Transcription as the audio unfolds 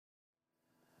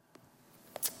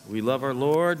We love our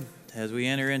Lord as we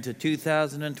enter into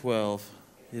 2012.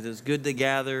 It is good to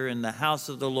gather in the house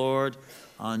of the Lord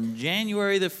on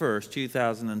January the 1st,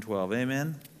 2012.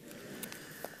 Amen?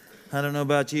 I don't know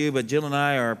about you, but Jill and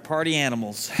I are party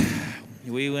animals.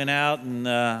 We went out and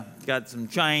got some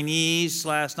Chinese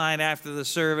last night after the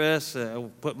service.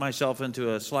 Put myself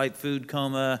into a slight food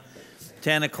coma.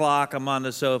 10 o'clock, I'm on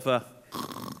the sofa.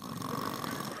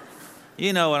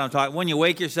 You know what I'm talking. When you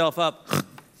wake yourself up,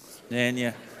 and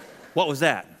you, what was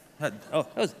that? Oh,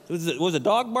 was a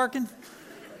dog barking?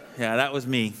 Yeah, that was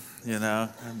me. You know,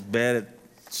 in bed,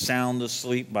 sound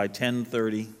asleep by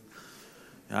 10:30.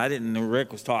 I didn't know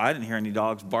Rick was talking. I didn't hear any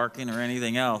dogs barking or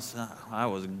anything else. I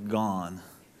was gone.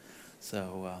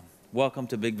 So, welcome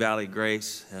to Big Valley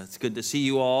Grace. It's good to see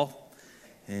you all,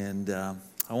 and I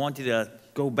want you to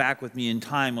go back with me in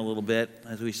time a little bit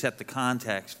as we set the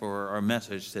context for our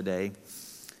message today.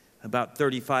 About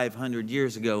 3,500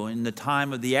 years ago, in the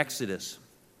time of the Exodus,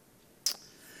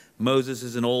 Moses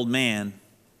is an old man.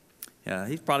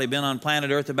 He's probably been on planet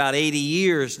Earth about 80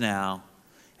 years now,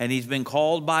 and he's been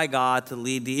called by God to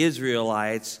lead the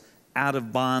Israelites out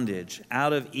of bondage,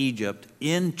 out of Egypt,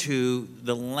 into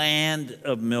the land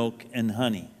of milk and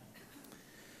honey.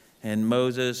 And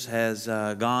Moses has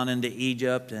gone into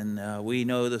Egypt, and we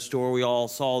know the story. We all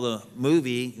saw the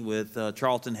movie with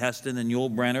Charlton Heston and Yul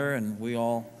Brynner, and we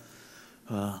all,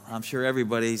 I'm sure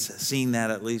everybody's seen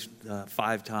that at least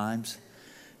 5 times.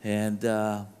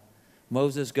 And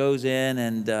Moses goes in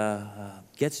and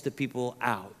gets the people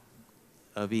out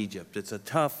of Egypt. It's a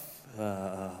tough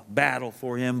battle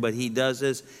for him, but he does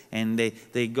this, and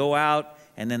they go out,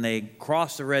 and then they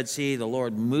cross the Red Sea. The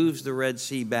Lord moves the Red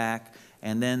Sea back,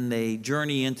 and then they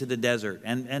journey into the desert.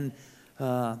 And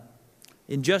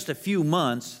in just a few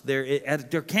months,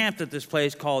 they're camped at this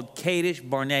place called Kadesh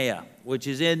Barnea, which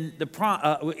is in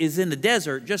the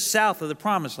desert just south of the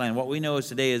Promised Land. What we know as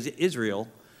today is Israel,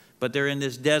 but they're in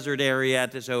this desert area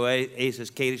at this oasis,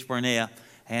 Kadesh Barnea,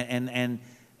 and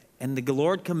the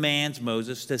Lord commands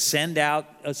Moses to send out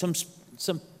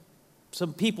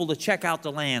some people to check out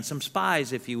the land, some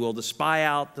spies, if you will, to spy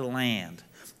out the land.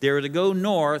 They're to go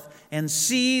north and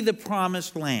see the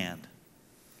Promised Land.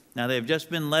 Now, they've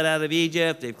just been let out of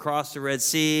Egypt. They've crossed the Red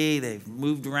Sea. They've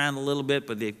moved around a little bit,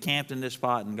 but they've camped in this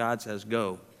spot, and God says,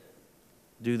 go,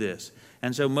 do this.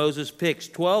 And so Moses picks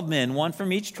 12 men, one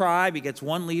from each tribe. He gets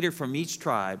one leader from each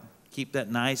tribe. Keep that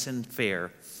nice and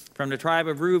fair. From the tribe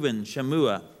of Reuben,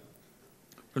 Shammua.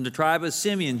 From the tribe of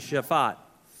Simeon, Shaphat.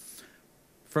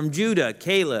 From Judah,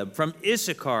 Caleb. From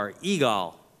Issachar,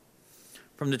 Igal.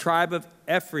 From the tribe of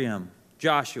Ephraim,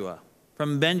 Joshua.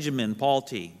 From Benjamin,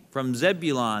 Palti. From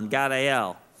Zebulun,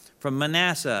 Gadiel. From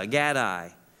Manasseh,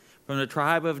 Gadai. From the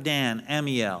tribe of Dan,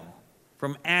 Amiel.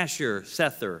 From Asher,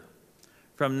 Sethur.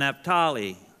 From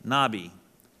Naphtali, Nabi.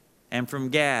 And from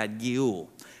Gad, Geuel.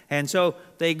 And so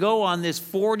they go on this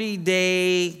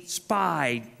 40-day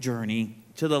spy journey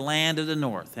to the land of the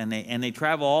north. And they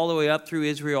travel all the way up through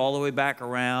Israel, all the way back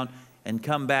around, and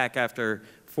come back after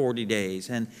 40 days.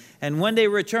 And when they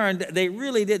returned, they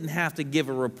really didn't have to give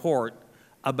a report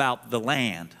about the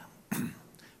land.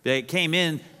 They came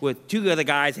in with 2 of the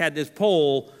guys, had this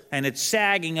pole, and it's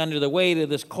sagging under the weight of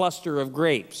this cluster of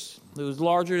grapes. It was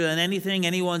larger than anything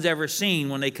anyone's ever seen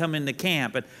when they come into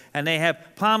camp. And they have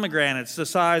pomegranates the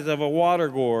size of a water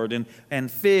gourd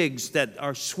and figs that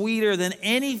are sweeter than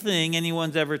anything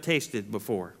anyone's ever tasted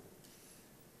before.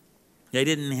 They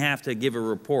didn't have to give a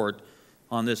report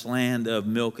on this land of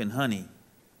milk and honey.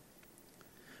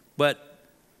 But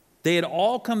they had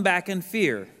all come back in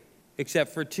fear,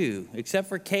 except for 2. Except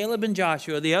for Caleb and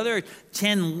Joshua. The other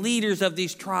 10 leaders of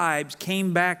these tribes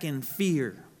came back in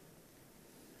fear.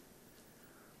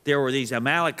 There were these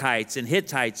Amalekites and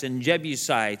Hittites and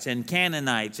Jebusites and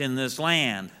Canaanites in this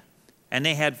land. And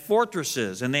they had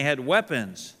fortresses and they had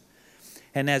weapons.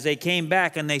 And as they came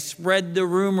back and they spread the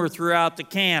rumor throughout the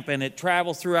camp, and it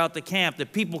traveled throughout the camp, the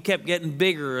people kept getting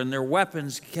bigger and their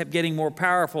weapons kept getting more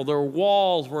powerful. Their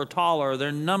walls were taller.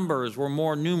 Their numbers were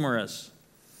more numerous.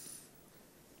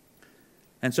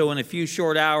 And so in a few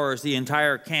short hours, the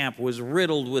entire camp was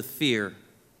riddled with fear.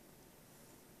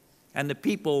 And the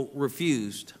people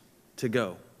refused to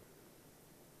go.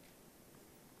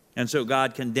 And so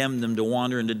God condemned them to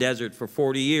wander in the desert for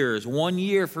 40 years, 1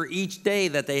 year for each day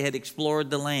that they had explored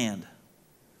the land,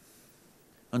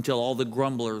 until all the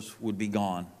grumblers would be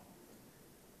gone.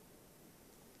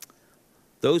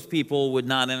 Those people would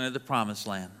not enter the Promised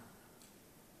Land.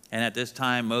 And at this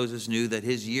time, Moses knew that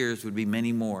his years would be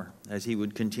many more as he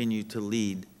would continue to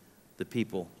lead the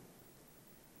people.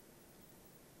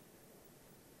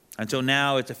 And so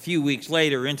now it's a few weeks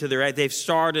later they've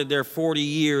started their 40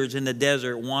 years in the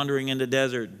desert, wandering in the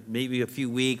desert. Maybe a few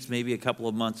weeks, maybe a couple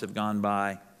of months have gone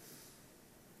by.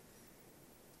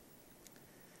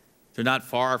 They're not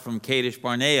far from Kadesh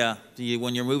Barnea.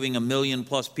 When you're moving 1 million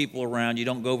plus people around, you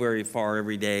don't go very far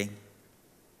every day.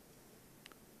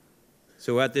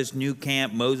 So at this new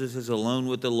camp, Moses is alone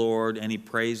with the Lord, and he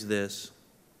prays this: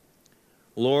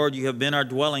 Lord, you have been our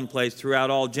dwelling place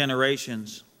throughout all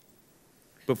generations.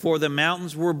 Before the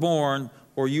mountains were born,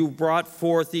 or you brought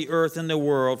forth the earth and the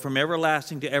world, from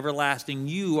everlasting to everlasting,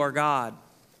 you are God.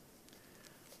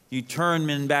 You turn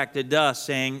men back to dust,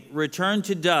 saying, return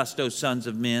to dust, O sons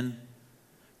of men.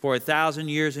 For 1,000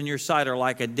 years in your sight are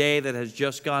like a day that has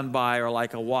just gone by, or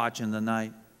like a watch in the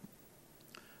night.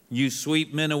 You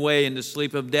sweep men away into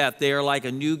sleep of death. They are like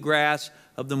a new grass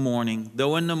of the morning.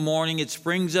 Though in the morning it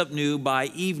springs up new, by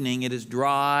evening it is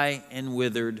dry and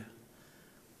withered.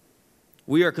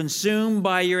 We are consumed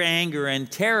by your anger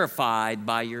and terrified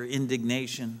by your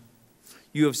indignation.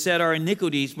 You have set our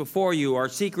iniquities before you, our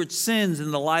secret sins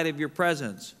in the light of your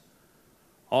presence.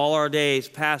 All our days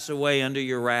pass away under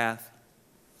your wrath.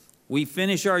 We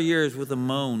finish our years with a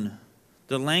moan.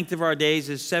 The length of our days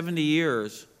is 70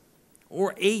 years,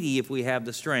 or 80 if we have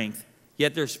the strength.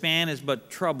 Yet their span is but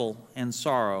trouble and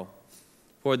sorrow,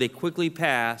 for they quickly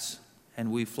pass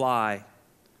and we fly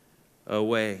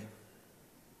away.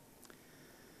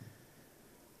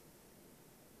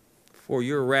 For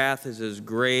your wrath is as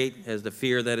great as the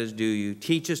fear that is due you.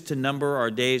 Teach us to number our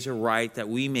days aright, that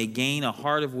we may gain a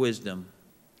heart of wisdom.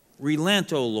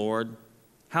 Relent, O Lord.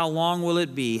 How long will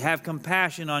it be? Have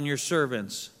compassion on your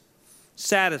servants.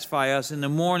 Satisfy us in the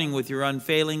morning with your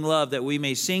unfailing love, that we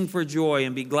may sing for joy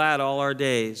and be glad all our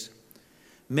days.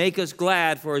 Make us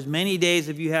glad for as many days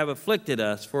as you have afflicted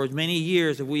us, for as many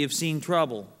years as we have seen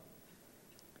trouble.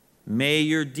 May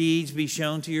your deeds be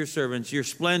shown to your servants, your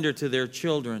splendor to their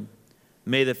children.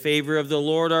 May the favor of the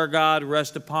Lord our God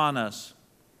rest upon us.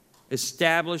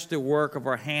 Establish the work of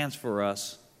our hands for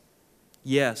us.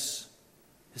 Yes,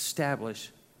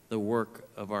 establish the work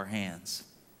of our hands.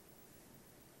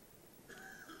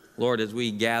 Lord, as we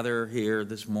gather here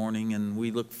this morning and we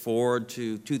look forward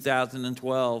to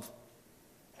 2012,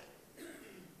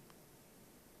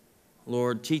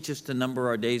 Lord, teach us to number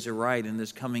our days aright in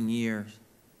this coming year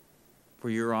for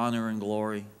your honor and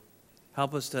glory.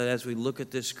 Help us to, as we look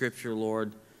at this scripture,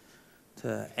 Lord,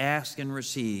 to ask and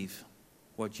receive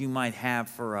what you might have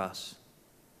for us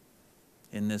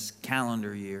in this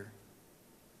calendar year.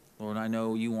 Lord, I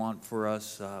know you want for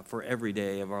us for every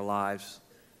day of our lives.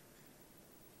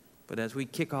 But as we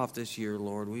kick off this year,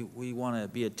 Lord, we want to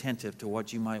be attentive to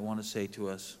what you might want to say to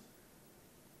us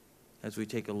as we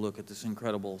take a look at this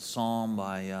incredible psalm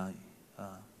by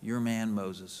your man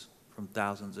Moses from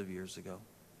thousands of years ago.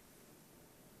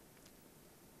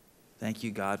 Thank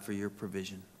you, God, for your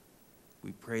provision.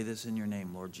 We pray this in your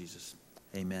name, Lord Jesus.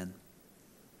 Amen.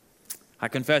 I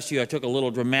confess to you, I took a little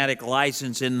dramatic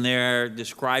license in there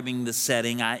describing the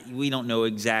setting. We don't know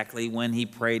exactly when he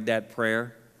prayed that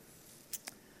prayer.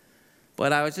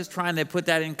 But I was just trying to put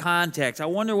that in context. I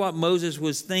wonder what Moses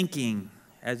was thinking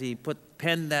as he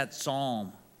penned that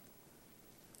psalm.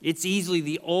 It's easily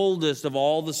the oldest of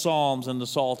all the psalms in the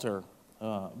Psalter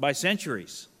by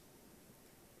centuries.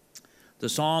 The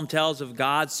psalm tells of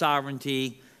God's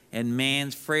sovereignty and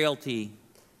man's frailty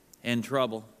and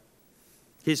trouble.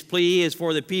 His plea is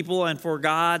for the people and for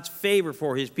God's favor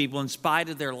for his people in spite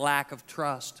of their lack of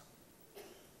trust.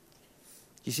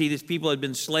 You see, these people had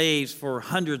been slaves for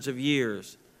hundreds of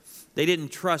years. They didn't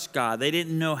trust God. They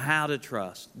didn't know how to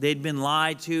trust. They'd been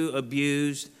lied to,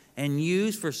 abused, and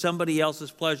used for somebody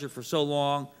else's pleasure for so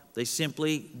long, they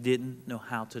simply didn't know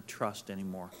how to trust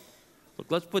anymore. Look,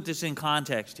 let's put this in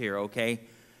context here, okay?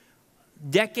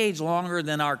 Decades longer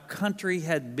than our country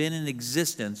had been in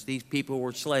existence, these people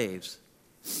were slaves.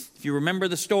 If you remember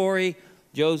the story,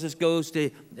 Joseph goes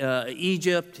to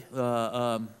Egypt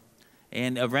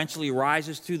and eventually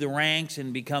rises through the ranks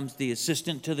and becomes the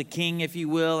assistant to the king, if you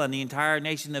will, and the entire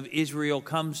nation of Israel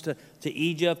comes to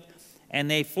Egypt, and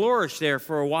they flourish there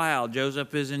for a while.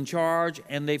 Joseph is in charge,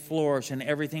 and they flourish, and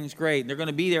everything's great. They're going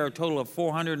to be there a total of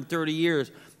 430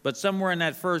 years, but somewhere in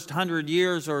that first 100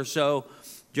 years or so,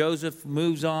 Joseph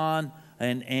moves on,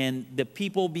 and the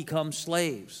people become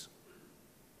slaves.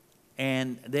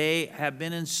 And they have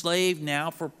been enslaved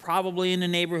now for probably in the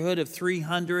neighborhood of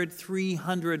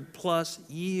 300 plus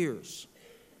years.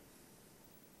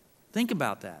 Think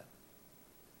about that.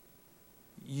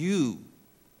 You,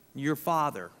 your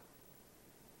father,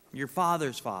 your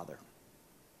father's father,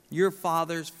 your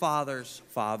father's fathers.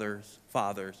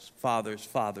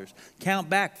 Count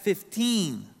back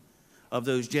 15 of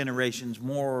those generations,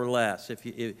 more or less,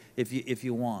 if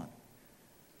you want.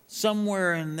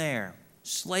 Somewhere in there,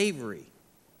 slavery,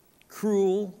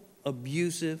 cruel,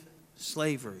 abusive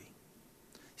slavery.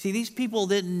 See, these people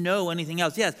didn't know anything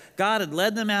else. Yes, God had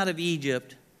led them out of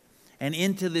Egypt and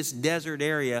into this desert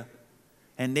area,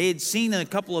 and they had seen a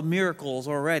couple of miracles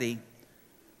already.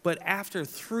 But after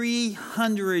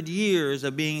 300 years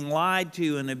of being lied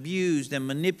to and abused and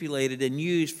manipulated and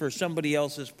used for somebody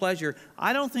else's pleasure,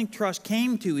 I don't think trust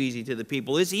came too easy to the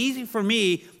people. It's easy for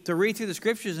me to read through the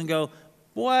scriptures and go,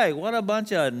 boy, what a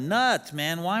bunch of nuts,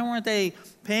 man. Why weren't they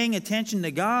paying attention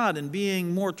to God and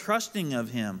being more trusting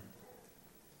of Him?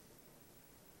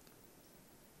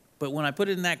 But when I put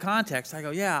it in that context, I go,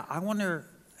 yeah, I wonder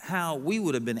how we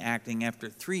would have been acting after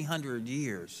 300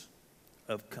 years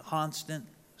of constant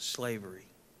slavery.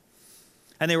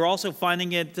 And they were also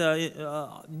finding it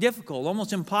difficult,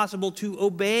 almost impossible to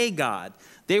obey God.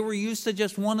 They were used to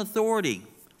just one authority,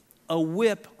 a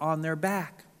whip on their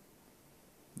back.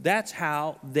 That's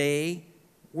how they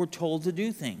were told to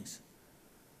do things.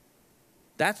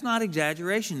 That's not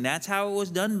exaggeration. That's how it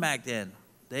was done back then.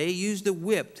 They used a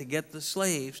whip to get the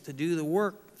slaves to do the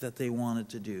work that they wanted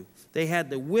to do. They had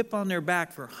the whip on their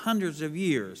back for hundreds of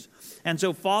years. And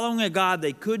so following a God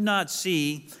they could not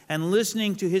see and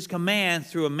listening to His commands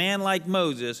through a man like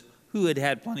Moses, who had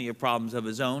had plenty of problems of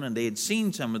his own, and they had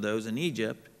seen some of those in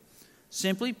Egypt,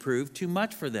 simply proved too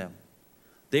much for them.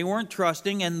 They weren't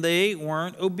trusting and they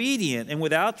weren't obedient. And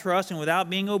without trust and without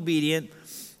being obedient,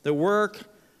 the work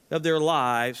of their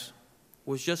lives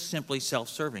was just simply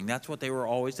self-serving. That's what they were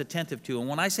always attentive to. And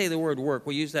when I say the word work,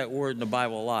 we use that word in the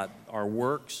Bible a lot, our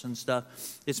works and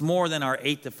stuff. It's more than our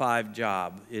 8-to-5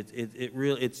 job.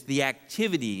 It's the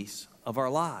activities of our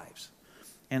lives.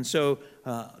 And so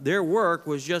their work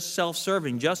was just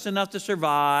self-serving, just enough to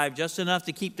survive, just enough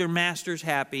to keep their masters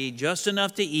happy, just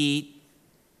enough to eat,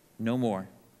 no more.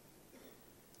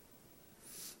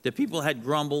 The people had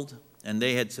grumbled and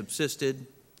they had subsisted,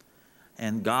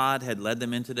 and God had led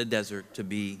them into the desert to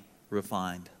be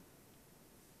refined.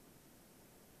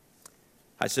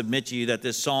 I submit to you that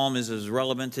this psalm is as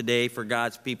relevant today for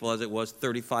God's people as it was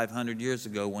 3,500 years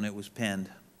ago when it was penned.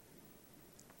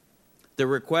 The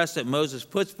request that Moses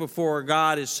puts before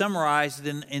God is summarized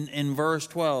in verse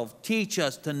 12. Teach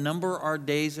us to number our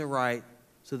days aright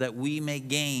so that we may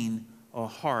gain a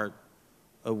heart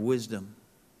of wisdom.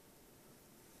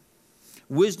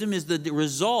 Wisdom is the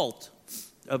result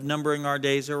of numbering our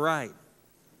days aright.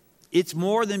 It's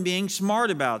more than being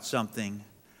smart about something.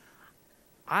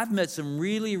 I've met some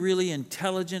really, really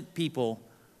intelligent people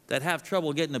that have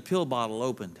trouble getting a pill bottle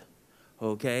opened.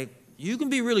 Okay? You can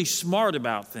be really smart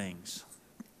about things,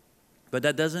 but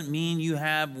that doesn't mean you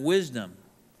have wisdom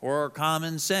or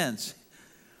common sense.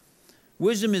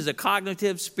 Wisdom is a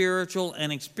cognitive, spiritual,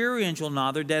 and experiential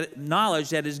knowledge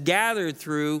that is gathered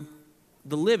through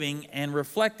the living and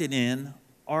reflected in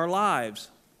our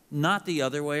lives, not the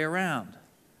other way around.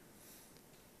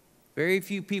 Very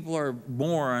few people are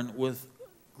born with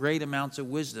great amounts of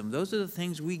wisdom. Those are the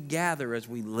things we gather as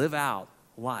we live out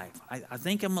life. I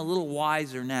think I'm a little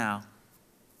wiser now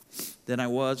than I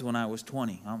was when I was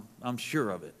 20. I'm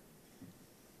sure of it.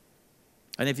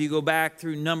 And if you go back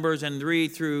through Numbers and read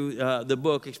through the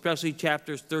book, especially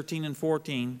chapters 13 and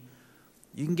 14,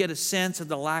 you can get a sense of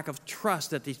the lack of trust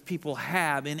that these people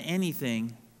have in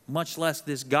anything, much less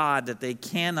this God that they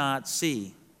cannot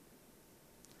see.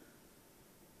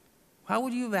 How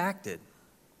would you have acted?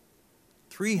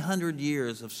 300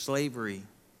 years of slavery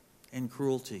and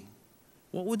cruelty.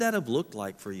 What would that have looked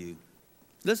like for you?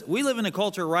 Listen, we live in a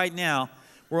culture right now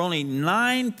where only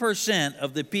 9%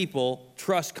 of the people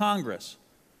trust Congress.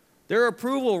 Their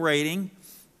approval rating,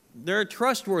 their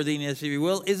trustworthiness, if you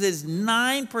will, is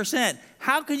 9%.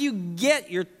 How could you get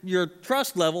your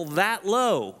trust level that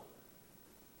low?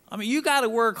 I mean, you got to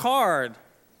work hard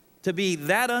to be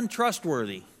that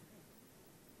untrustworthy.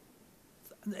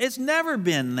 It's never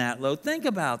been that low. Think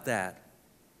about that.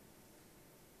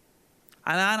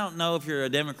 And I don't know if you're a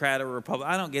Democrat or a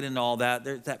Republican. I don't get into all that.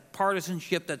 There's that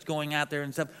partisanship that's going out there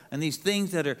and stuff, and these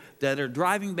things that are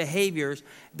driving behaviors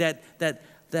that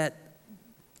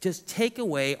just take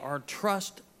away our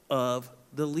trust of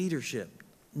the leadership.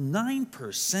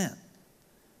 9%.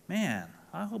 Man,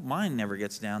 I hope mine never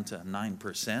gets down to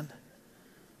 9%.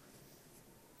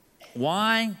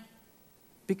 Why?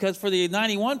 Because for the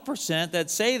 91%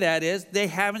 that say that is, they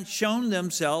haven't shown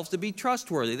themselves to be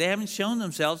trustworthy. They haven't shown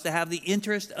themselves to have the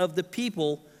interest of the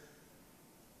people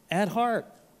at heart.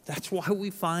 That's why we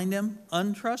find them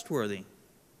untrustworthy.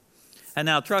 And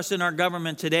now trust in our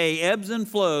government today ebbs and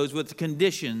flows with the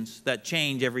conditions that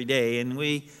change every day. And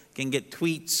we can get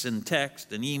tweets and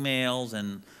text and emails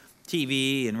and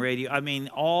TV and radio. I mean,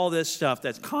 all this stuff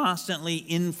that's constantly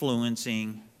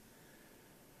influencing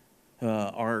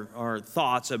our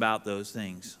thoughts about those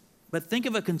things. But think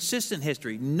of a consistent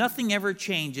history. Nothing ever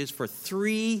changes for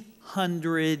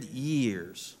 300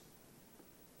 years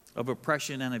of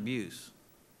oppression and abuse.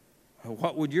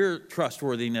 What would your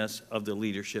trustworthiness of the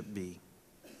leadership be?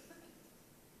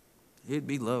 It'd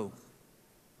be low.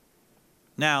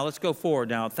 Now, let's go forward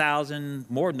now,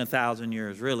 more than 1,000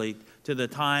 years, really, to the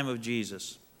time of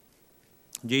Jesus.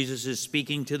 Jesus is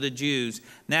speaking to the Jews.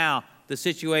 Now, the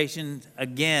situation,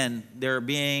 again, they're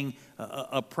being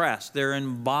oppressed. They're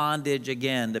in bondage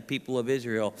again, the people of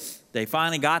Israel. They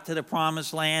finally got to the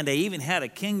promised land. They even had a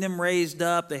kingdom raised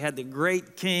up. They had the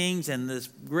great kings and this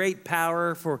great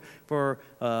power for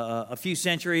a few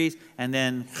centuries, and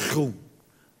then boom,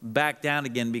 back down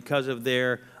again because of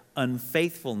their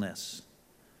unfaithfulness.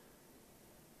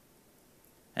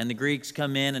 And the Greeks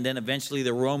come in, and then eventually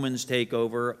the Romans take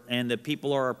over, and the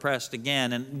people are oppressed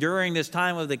again. And during this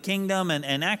time of the kingdom,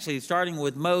 and actually starting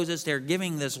with Moses, they're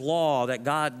giving this law that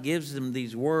God gives them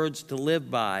these words to live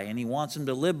by. And he wants them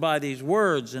to live by these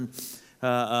words and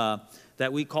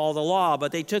that we call the law.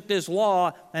 But they took this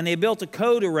law, and they built a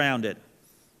code around it.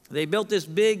 They built this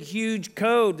big, huge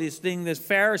code, this thing, this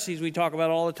Pharisees we talk about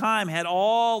all the time, had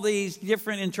all these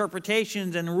different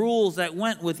interpretations and rules that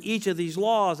went with each of these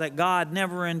laws that God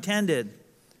never intended.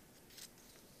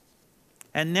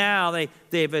 And now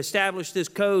they've established this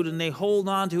code, and they hold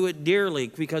on to it dearly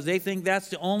because they think that's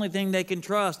the only thing they can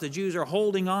trust. The Jews are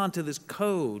holding on to this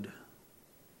code.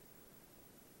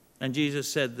 And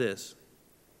Jesus said this,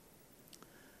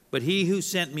 "But he who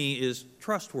sent me is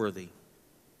trustworthy.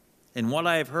 And what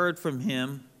I have heard from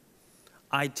him,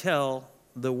 I tell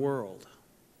the world."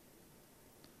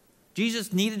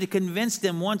 Jesus needed to convince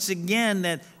them once again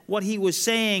that what he was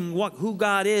saying, who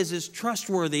God is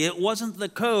trustworthy. It wasn't the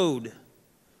code.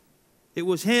 It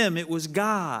was him. It was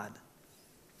God.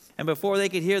 And before they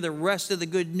could hear the rest of the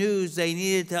good news, they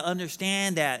needed to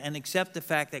understand that and accept the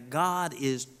fact that God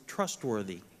is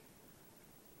trustworthy.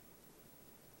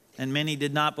 And many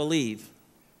did not believe.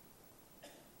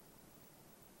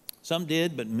 Some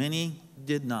did, but many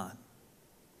did not.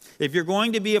 If you're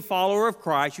going to be a follower of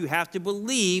Christ, you have to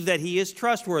believe that he is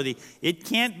trustworthy. It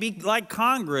can't be like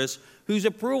Congress, whose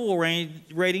approval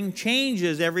rating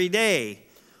changes every day.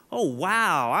 Oh,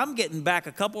 wow, I'm getting back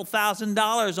a couple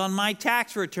 $1,000s on my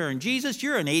tax return. Jesus,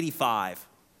 you're an 85.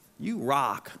 You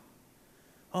rock.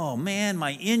 Oh, man,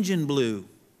 my engine blew.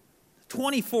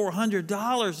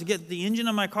 $2,400 to get the engine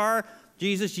of my car.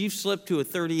 Jesus, you've slipped to a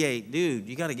 38. Dude,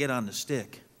 you got to get on the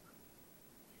stick.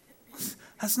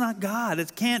 That's not God.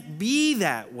 It can't be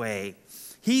that way.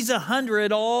 He's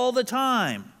 100 all the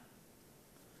time.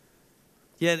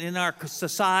 Yet in our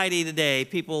society today,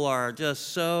 people are just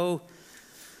so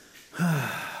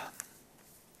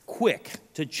quick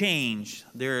to change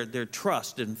their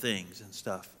trust in things and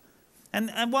stuff.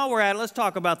 And while we're at it, let's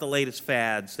talk about the latest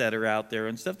fads that are out there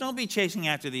and stuff. Don't be chasing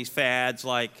after these fads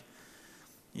like,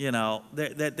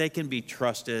 that they can be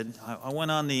trusted. I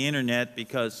went on the internet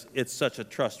because it's such a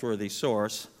trustworthy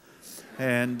source.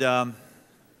 And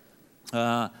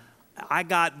I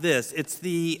got this. It's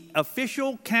the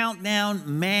official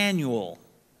countdown manual.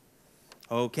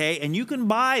 Okay? And you can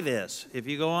buy this if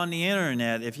you go on the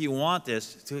internet, if you want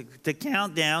this, to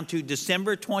count down to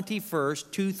December 21st,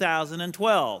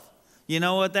 2012. You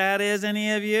know what that is,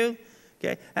 any of you?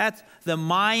 Okay, that's the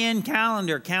Mayan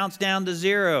calendar, counts down to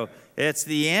 0. It's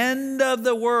the end of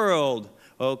the world,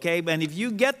 okay? And if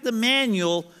you get the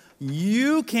manual,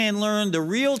 you can learn the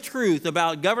real truth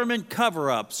about government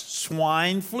cover-ups,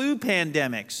 swine flu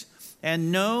pandemics,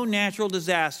 and no natural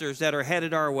disasters that are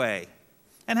headed our way,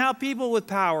 and how people with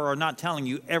power are not telling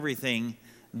you everything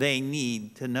they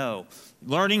need to know.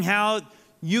 Learning how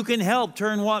you can help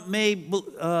turn what many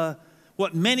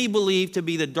believe to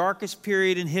be the darkest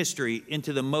period in history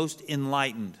into the most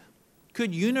enlightened.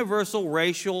 Could universal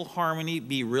racial harmony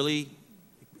be really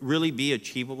be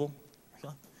achievable?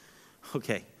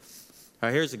 Okay. All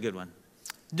right, here's a good one.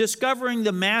 Discovering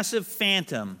the massive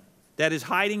phantom that is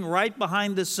hiding right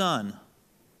behind the sun.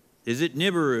 Is it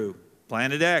Nibiru,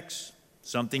 Planet X,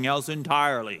 something else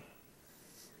entirely?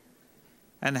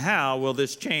 And how will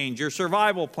this change your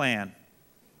survival plan?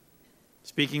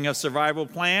 Speaking of survival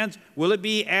plans, will it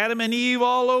be Adam and Eve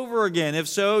all over again? If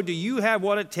so, do you have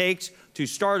what it takes to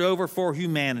start over for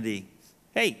humanity?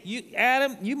 Hey,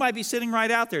 Adam, you might be sitting right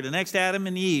out there. The next Adam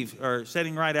and Eve are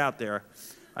sitting right out there.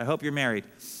 I hope you're married.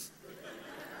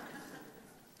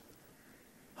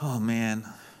 Oh, man.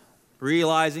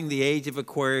 realizing the age of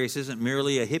Aquarius isn't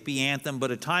merely a hippie anthem,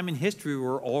 but a time in history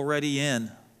we're already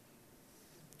in.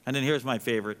 And then here's my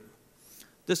favorite.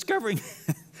 Discovering,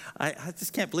 I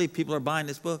just can't believe people are buying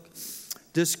this book.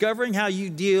 Discovering how you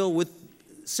deal with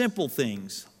simple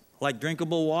things like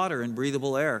drinkable water and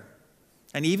breathable air,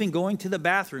 and even going to the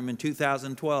bathroom in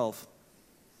 2012.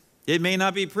 It may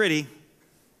not be pretty,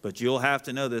 but you'll have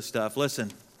to know this stuff.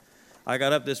 Listen, I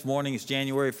got up this morning, it's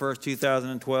January 1st,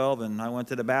 2012, and I went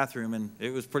to the bathroom, and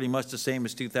it was pretty much the same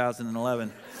as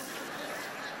 2011.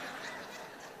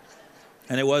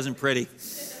 And it wasn't pretty.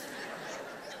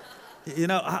 You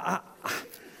know,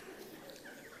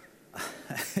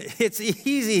 it's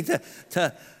easy to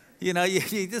you know,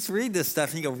 you just read this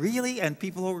stuff and you go, really? And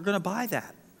people are going to buy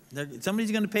that.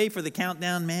 Somebody's going to pay for the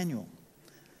countdown manual.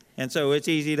 And so it's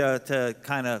easy to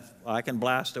kind of, I can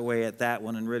blast away at that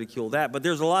one and ridicule that. But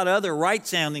there's a lot of other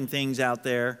right-sounding things out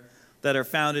there that are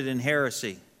founded in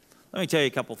heresy. Let me tell you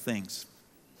a couple things.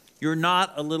 You're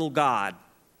not a little God.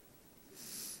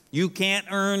 You can't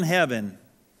earn heaven.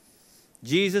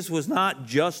 Jesus was not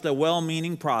just a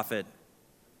well-meaning prophet,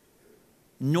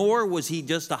 nor was he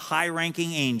just a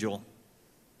high-ranking angel.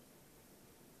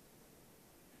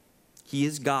 He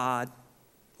is God,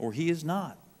 or he is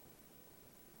not.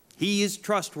 He is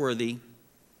trustworthy,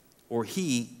 or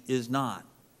he is not.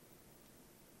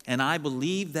 And I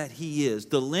believe that he is.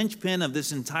 The linchpin of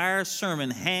this entire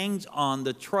sermon hangs on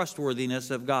the trustworthiness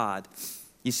of God.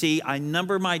 You see, I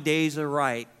number my days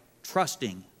aright,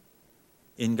 trusting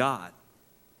in God.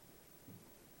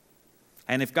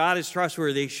 And if God is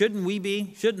trustworthy, shouldn't we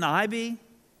be? Shouldn't I be?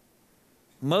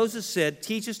 Moses said,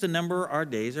 teach us to number our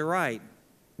days aright.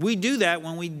 We do that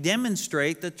when we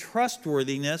demonstrate the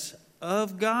trustworthiness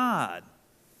of God.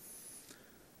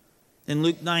 In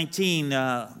Luke 19,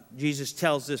 Jesus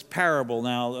tells this parable.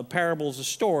 Now, a parable is a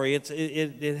story.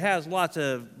 It has lots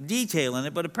of detail in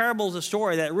it, but a parable is a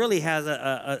story that really has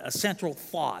a central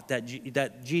thought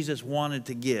that Jesus wanted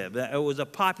to give. It was a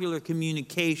popular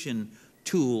communication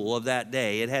tool of that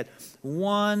day. It had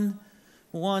one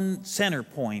center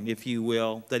point, if you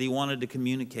will, that he wanted to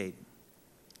communicate.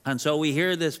 And so we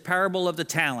hear this parable of the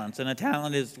talents, and a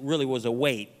talent was a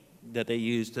weight that they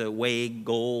used to weigh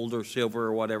gold or silver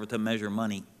or whatever to measure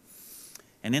money.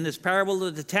 And in this parable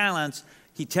of the talents,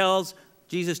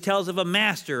 Jesus tells of a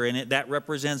master in it that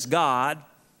represents God,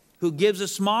 who gives a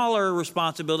smaller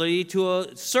responsibility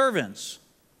to servants,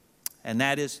 and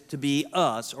that is to be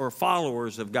us, or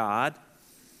followers of God.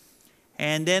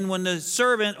 And then when the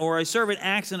servant or a servant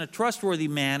acts in a trustworthy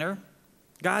manner,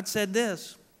 God said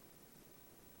this,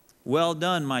 well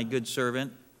done, my good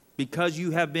servant. Because you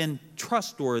have been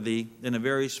trustworthy in a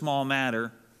very small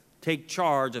matter, take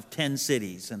charge of 10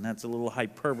 cities. And that's a little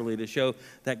hyperbole to show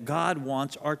that God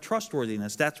wants our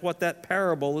trustworthiness. That's what that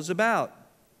parable is about.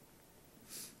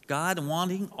 God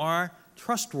wanting our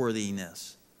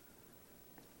trustworthiness.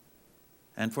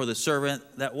 And for the servant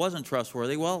that wasn't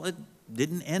trustworthy, well, it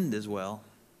didn't end as well.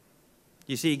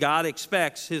 You see, God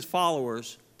expects his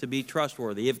followers to be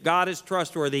trustworthy. If God is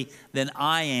trustworthy, then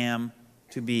I am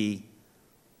to be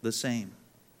the same.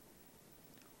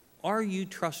 Are you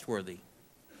trustworthy?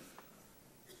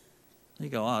 You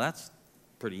go, oh, that's a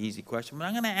pretty easy question, but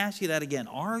I'm going to ask you that again.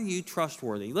 Are you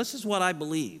trustworthy? This is what I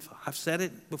believe. I've said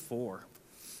it before.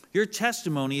 Your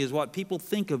testimony is what people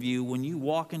think of you when you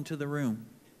walk into the room.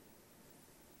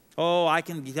 Oh, I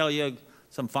can tell you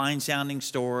some fine-sounding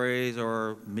stories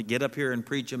or get up here and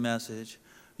preach a message.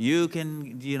 You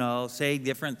can, say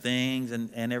different things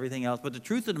and everything else. But the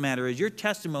truth of the matter is your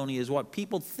testimony is what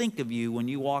people think of you when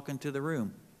you walk into the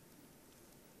room.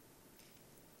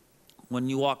 When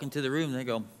you walk into the room, they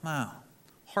go, wow,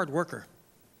 hard worker,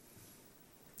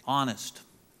 honest,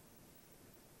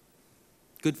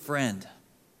 good friend,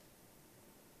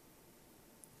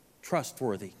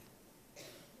 trustworthy,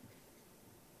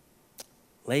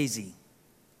 lazy,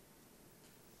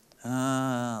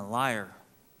 liar,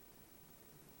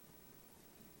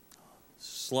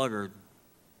 sluggard,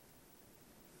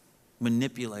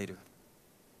 manipulator.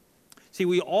 See,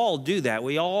 we all do that.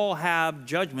 We all have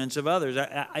judgments of others.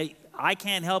 I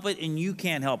can't help it, and you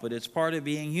can't help it. It's part of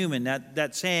being human.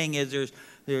 That saying is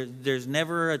there's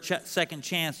never a second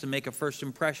chance to make a first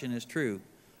impression is true.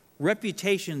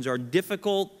 Reputations are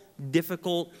difficult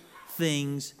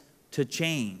things to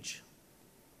change.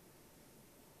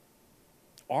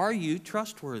 Are you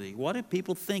trustworthy? What do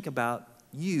people think about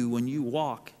you when you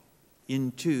walk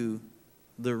into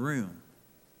the room?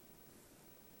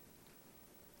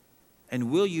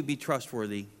 And will you be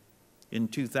trustworthy in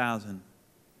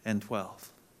 2012?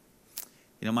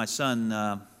 My son,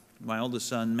 my oldest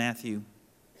son, Matthew,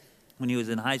 when he was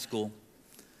in high school,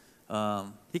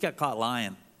 He got caught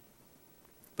lying,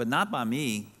 but not by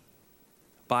me,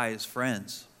 by his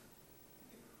friends.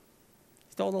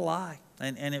 He told a lie,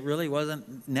 and it really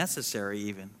wasn't necessary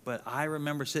even. But I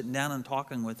remember sitting down and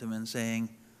talking with him and saying,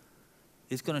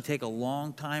 it's going to take a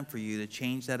long time for you to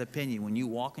change that opinion. When you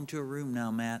walk into a room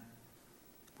now, Matt,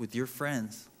 with your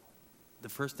friends, the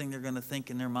first thing they're going to think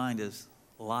in their mind is,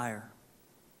 liar.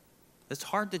 It's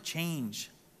hard to change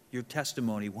your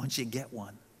testimony once you get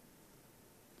one.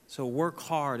 So work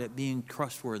hard at being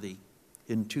trustworthy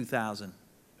in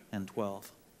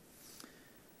 2012.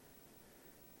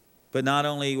 But not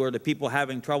only were the people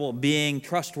having trouble being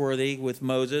trustworthy with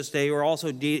Moses, he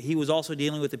was also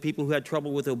dealing with the people who had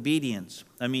trouble with obedience.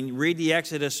 I mean, read the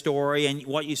Exodus story, and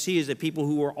what you see is the people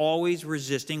who were always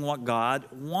resisting what God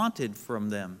wanted from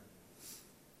them.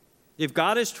 If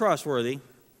God is trustworthy,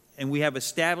 and we have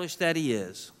established that he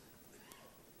is,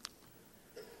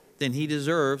 then he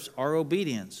deserves our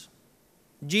obedience.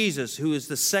 Jesus, who is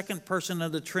the second person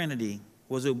of the Trinity,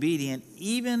 was obedient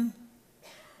even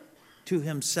to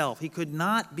himself. He could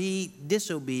not be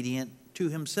disobedient to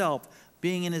himself,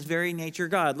 being in his very nature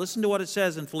God. Listen to what it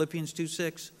says in Philippians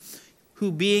 2:6.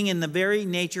 Who being in the very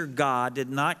nature God did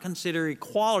not consider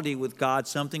equality with God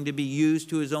something to be used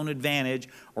to his own advantage,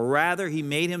 or rather he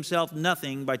made himself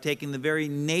nothing by taking the very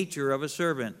nature of a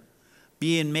servant,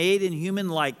 being made in human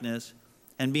likeness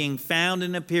and being found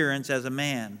in appearance as a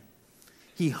man.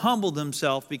 He humbled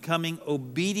himself, becoming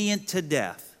obedient to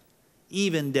death,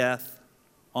 even death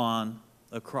on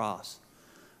a cross.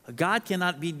 God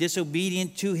cannot be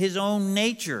disobedient to his own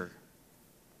nature.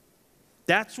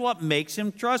 That's what makes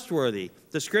him trustworthy.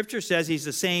 The scripture says he's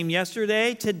the same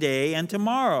yesterday, today, and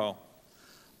tomorrow.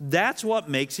 That's what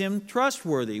makes him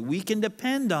trustworthy. We can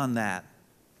depend on that.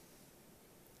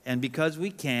 And because we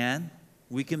can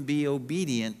be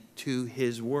obedient to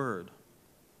his word.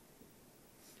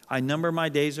 I number my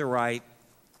days aright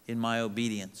in my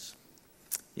obedience,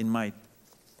 in my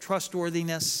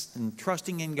trustworthiness and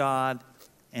trusting in God,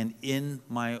 and in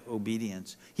my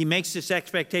obedience. He makes this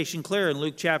expectation clear in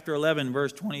Luke chapter 11,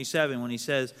 verse 27, when he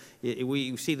says,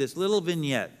 we see this little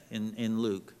vignette in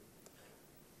Luke.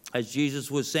 As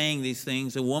Jesus was saying these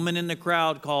things, a woman in the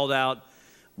crowd called out,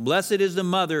 "Blessed is the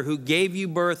mother who gave you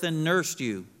birth and nursed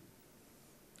you."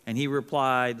 And he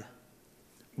replied,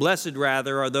 "Blessed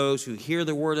rather are those who hear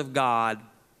the word of God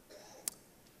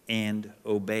and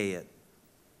obey it."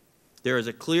 There is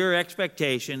a clear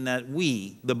expectation that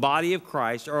we, the body of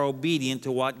Christ, are obedient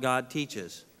to what God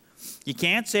teaches. You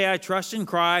can't say, I trust in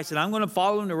Christ and I'm going to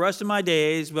follow him the rest of my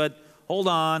days, but hold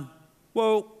on.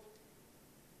 Whoa.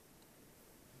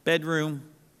 Bedroom.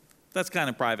 That's kind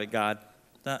of private, God.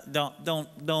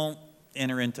 Don't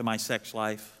enter into my sex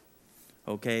life.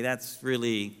 Okay, that's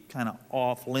really kind of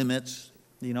off limits.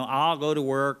 You know, I'll go to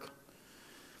work.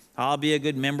 I'll be a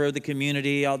good member of the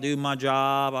community. I'll do my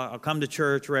job. I'll come to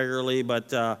church regularly,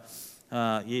 but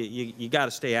you got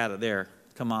to stay out of there.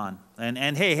 Come on.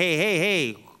 And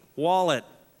hey, wallet.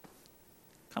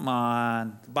 Come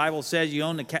on. The Bible says you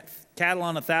own the cattle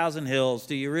on 1,000 hills.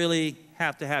 Do you really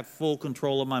have to have full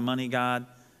control of my money, God?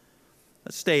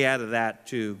 Let's stay out of that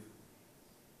too.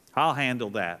 I'll handle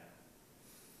that.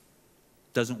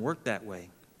 Doesn't work that way.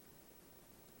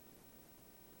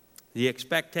 The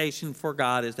expectation for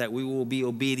God is that we will be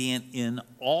obedient in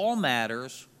all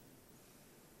matters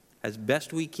as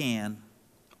best we can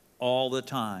all the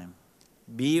time.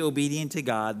 Be obedient to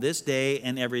God this day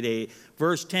and every day.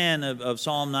 Verse 10 of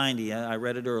Psalm 90, I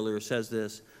read it earlier, says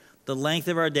this: the length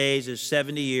of our days is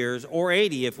 70 years, or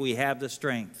 80 if we have the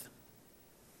strength.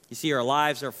 You see, our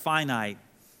lives are finite,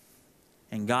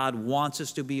 and God wants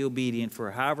us to be obedient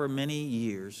for however many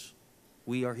years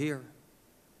we are here.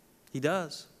 He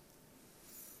does.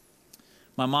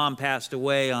 My mom passed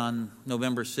away on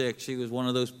November 6th. She was one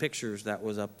of those pictures that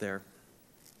was up there.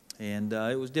 And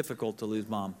it was difficult to lose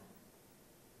Mom.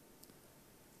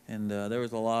 And there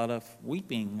was a lot of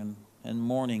weeping and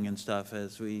mourning and stuff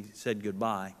as we said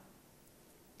goodbye.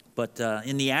 But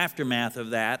in the aftermath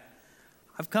of that,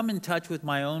 I've come in touch with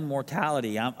my own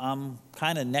mortality. I'm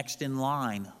kind of next in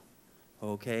line.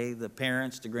 Okay, the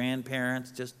parents, the grandparents,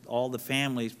 just all the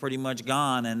family's pretty much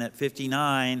gone. And at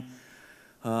 59,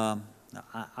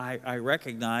 I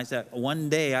recognize that one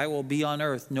day I will be on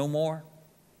earth no more.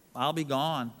 I'll be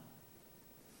gone.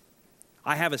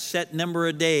 I have a set number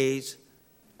of days,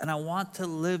 and I want to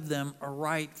live them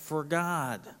aright for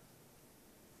God.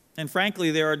 And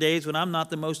frankly, there are days when I'm not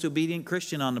the most obedient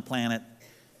Christian on the planet,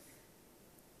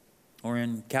 or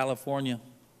in California,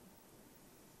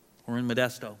 or in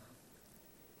Modesto,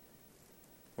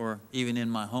 or even in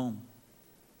my home.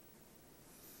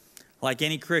 Like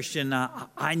any Christian,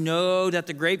 I know that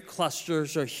the grape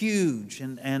clusters are huge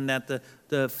and that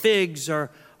the figs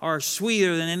are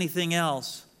sweeter than anything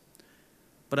else.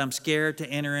 But I'm scared to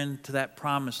enter into that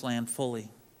promised land fully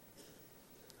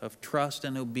of trust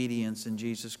and obedience in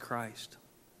Jesus Christ.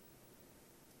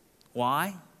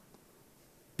 Why?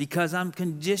 Because I'm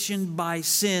conditioned by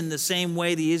sin the same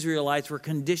way the Israelites were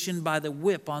conditioned by the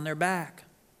whip on their back.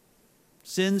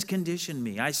 Sin's conditioned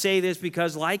me. I say this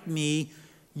because, like me,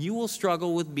 you will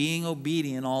struggle with being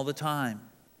obedient all the time.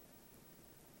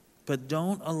 But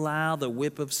don't allow the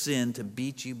whip of sin to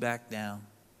beat you back down.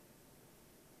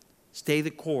 Stay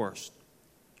the course.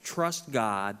 Trust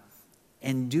God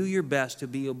and do your best to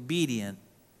be obedient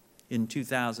in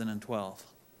 2012.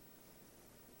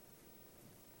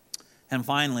 And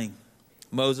finally,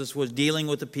 Moses was dealing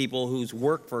with the people whose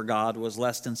work for God was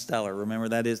less than stellar. Remember,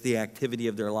 that is the activity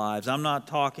of their lives. I'm not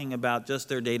talking about just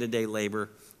their day-to-day labor,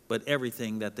 but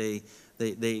everything that they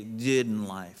did in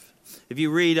life. If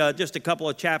you read just a couple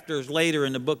of chapters later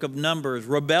in the book of Numbers,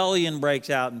 rebellion breaks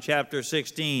out in chapter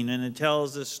 16, and it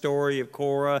tells the story of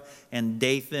Korah and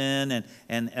Dathan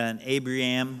and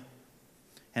Abiram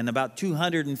and about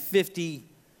 250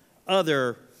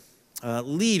 other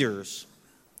leaders,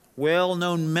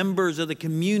 well-known members of the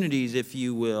communities, if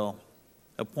you will,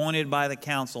 appointed by the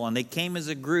council. And they came as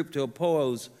a group to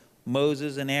oppose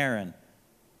Moses and Aaron.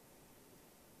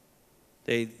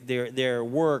 Their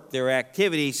work, their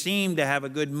activity seemed to have a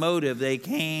good motive. They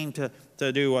came to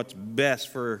do what's best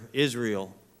for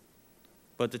Israel.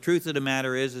 But the truth of the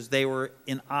matter is they were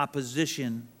in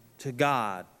opposition to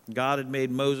God. God had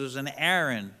made Moses and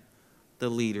Aaron the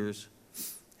leaders,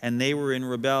 and they were in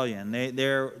rebellion.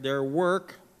 Their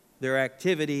work, their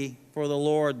activity for the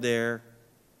Lord there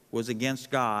was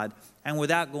against God. And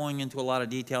without going into a lot of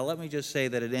detail, let me just say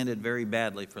that it ended very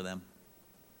badly for them.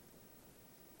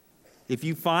 If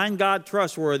you find God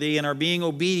trustworthy and are being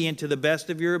obedient to the best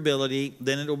of your ability,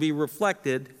 then it will be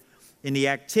reflected in the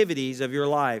activities of your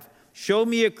life. Show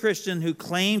me a Christian who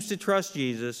claims to trust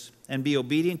Jesus and be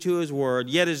obedient to his word,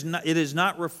 yet it is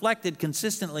not reflected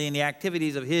consistently in the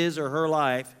activities of his or her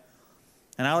life,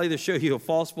 and I'll either show you a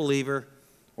false believer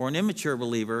or an immature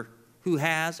believer who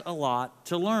has a lot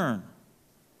to learn.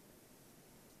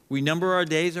 We number our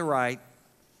days aright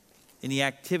in the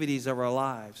activities of our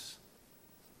lives.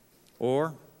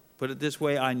 Or, put it this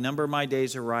way, I number my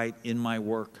days aright in my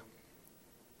work.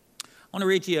 I want to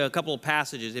read to you a couple of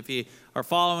passages. If you are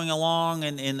following along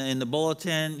in the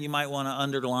bulletin, you might want to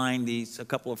underline a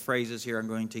couple of phrases here I'm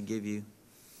going to give you.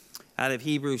 Out of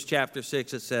Hebrews chapter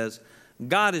 6, it says,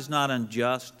 God is not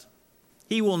unjust.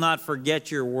 He will not forget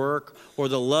your work or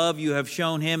the love you have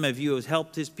shown him if you have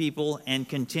helped his people and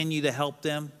continue to help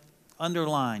them.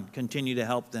 Underline, continue to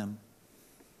help them.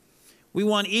 We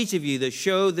want each of you to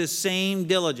show this same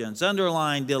diligence,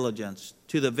 underline diligence,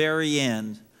 to the very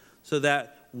end, so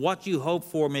that what you hope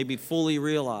for may be fully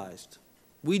realized.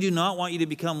 We do not want you to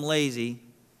become lazy,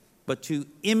 but to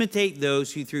imitate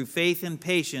those who through faith and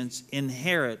patience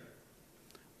inherit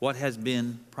what has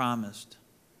been promised.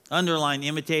 Underline,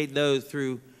 imitate those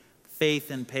through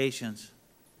faith and patience.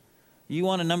 You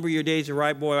want to number your days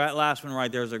right, boy, that last one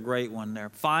right there is a great one there.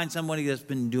 Find somebody that's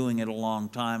been doing it a long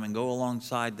time and go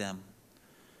alongside them.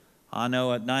 I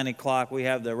know at 9 o'clock we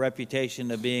have the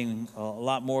reputation of being a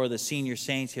lot more of the senior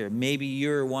saints here. Maybe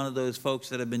you're one of those folks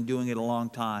that have been doing it a long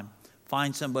time.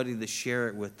 Find somebody to share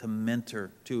it with, to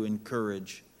mentor, to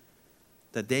encourage,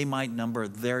 that they might number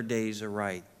their days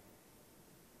aright.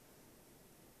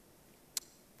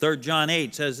 3 John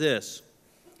 8 says this,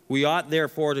 we ought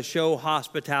therefore to show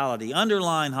hospitality,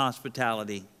 underline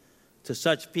hospitality, to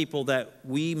such people that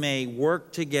we may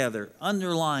work together,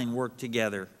 underline work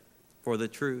together for the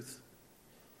truth.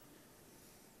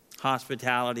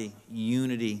 Hospitality,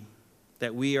 unity,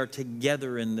 that we are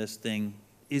together in this thing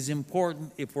is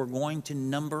important if we're going to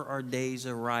number our days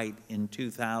aright in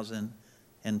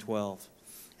 2012.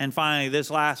 And finally,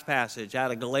 this last passage out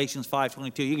of Galatians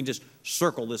 5:22, you can just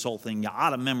circle this whole thing. You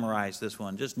ought to memorize this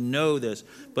one. Just know this.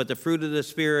 But the fruit of the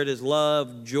Spirit is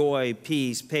love, joy,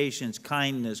 peace, patience,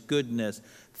 kindness, goodness,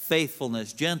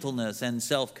 faithfulness, gentleness, and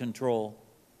self-control.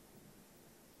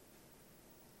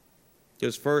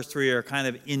 Those first three are kind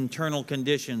of internal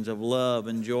conditions of love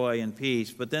and joy and peace.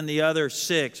 But then the other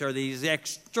 6 are these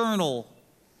external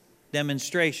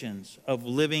demonstrations of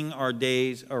living our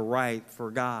days aright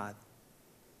for God.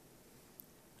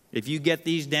 If you get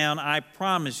these down, I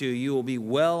promise you, you will be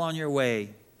well on your way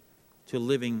to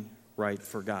living right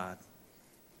for God.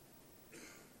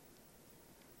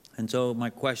 And so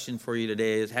my question for you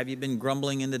today is, have you been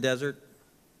grumbling in the desert?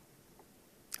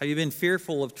 Have you been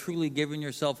fearful of truly giving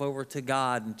yourself over to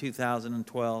God in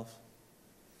 2012?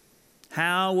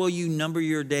 How will you number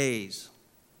your days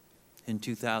in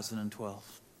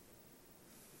 2012?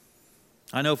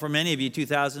 I know for many of you,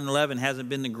 2011 hasn't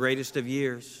been the greatest of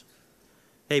years.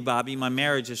 Hey, Bobby, my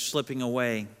marriage is slipping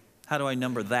away. How do I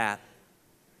number that?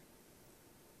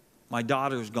 My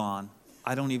daughter's gone.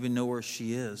 I don't even know where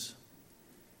she is.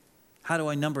 How do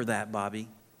I number that, Bobby?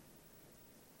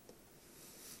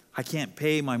 I can't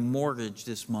pay my mortgage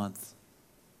this month.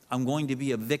 I'm going to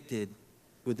be evicted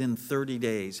within 30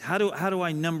 days. How do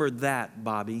I number that,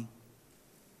 Bobby?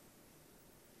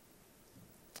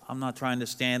 I'm not trying to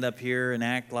stand up here and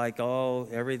act like, oh,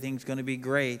 everything's going to be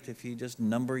great if you just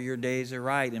number your days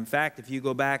right. In fact, if you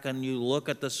go back and you look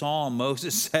at the psalm,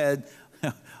 Moses said,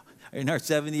 in our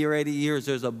 70 or 80 years,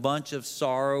 there's a bunch of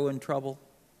sorrow and trouble.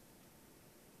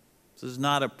 This is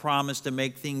not a promise to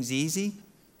make things easy.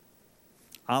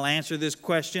 I'll answer this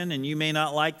question, and you may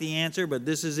not like the answer, but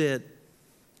this is it.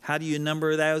 How do you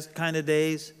number those kind of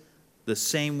days? The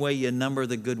same way you number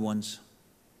the good ones.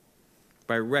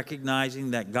 By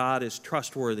recognizing that God is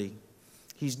trustworthy.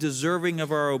 He's deserving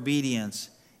of our obedience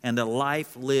and a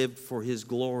life lived for His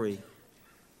glory.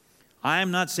 I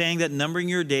am not saying that numbering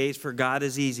your days for God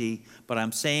is easy, but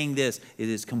I'm saying this: it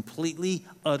is completely,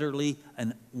 utterly,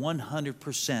 and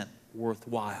 100%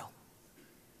 worthwhile.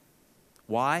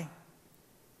 Why?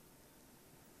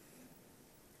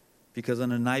 Because on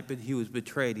the night that He was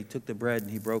betrayed, He took the bread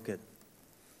and He broke it.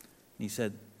 And He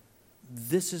said,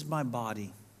 "This is my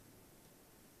body,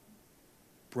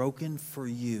 broken for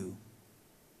you.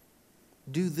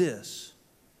 Do this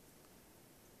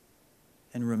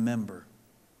and remember.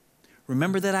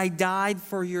 Remember that I died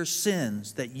for your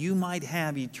sins, that you might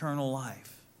have eternal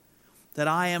life. That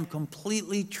I am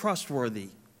completely trustworthy.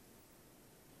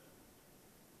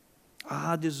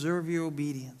 I deserve your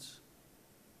obedience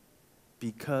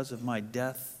because of my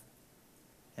death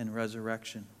and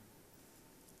resurrection."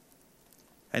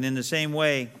 And in the same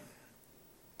way,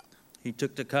 He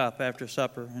took the cup after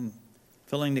supper, and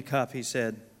filling the cup, He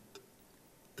said,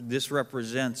 "This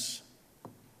represents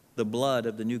the blood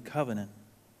of the new covenant.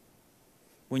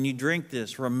 When you drink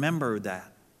this, remember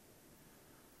that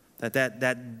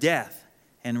death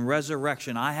and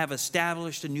resurrection. I have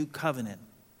established a new covenant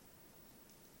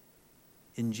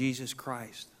in Jesus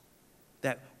Christ.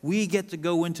 That we get to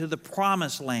go into the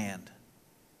promised land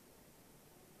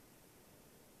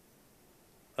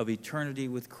of eternity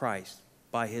with Christ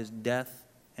by His death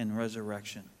and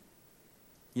resurrection."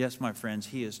 Yes, my friends,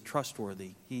 He is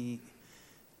trustworthy. He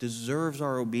deserves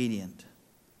our obedience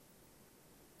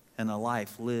and a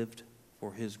life lived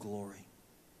for His glory.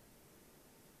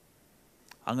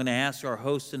 I'm going to ask our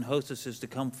hosts and hostesses to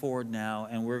come forward now,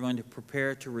 and we're going to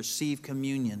prepare to receive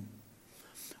communion.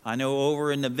 I know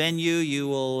over in the venue you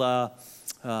will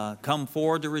come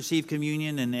forward to receive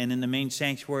communion, and in the main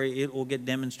sanctuary it will get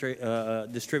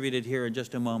distributed here in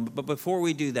just a moment. But before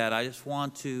we do that, I just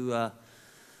want to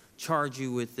charge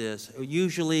you with this.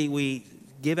 Usually we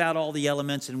give out all the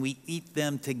elements and we eat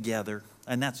them together,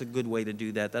 and that's a good way to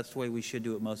do that. That's the way we should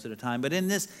do it most of the time. But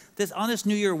in on this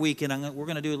New Year weekend, we're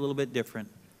going to do it a little bit different.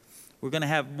 We're going to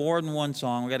have more than one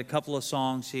song. We've got a couple of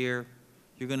songs here.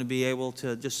 You're going to be able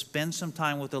to just spend some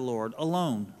time with the Lord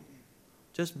alone.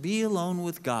 Just be alone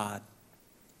with God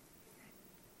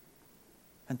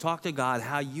and talk to God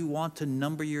how you want to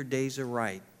number your days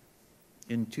aright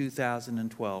in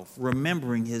 2012,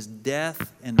 remembering His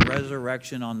death and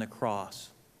resurrection on the cross,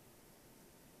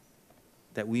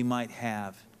 that we might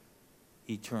have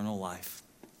eternal life.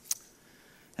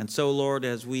 And so, Lord,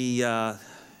 as we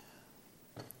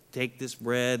take this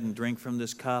bread and drink from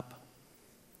this cup,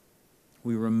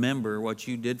 we remember what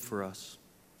you did for us.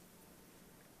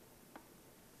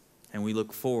 And we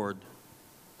look forward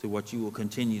to what you will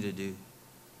continue to do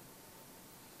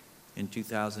in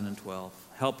 2012.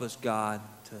 Help us, God,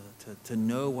 to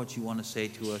know what you want to say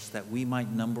to us, that we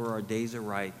might number our days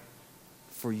aright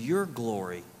for your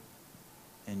glory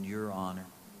and your honor.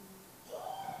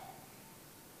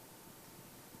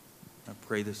 I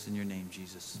pray this in your name,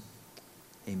 Jesus.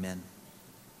 Amen.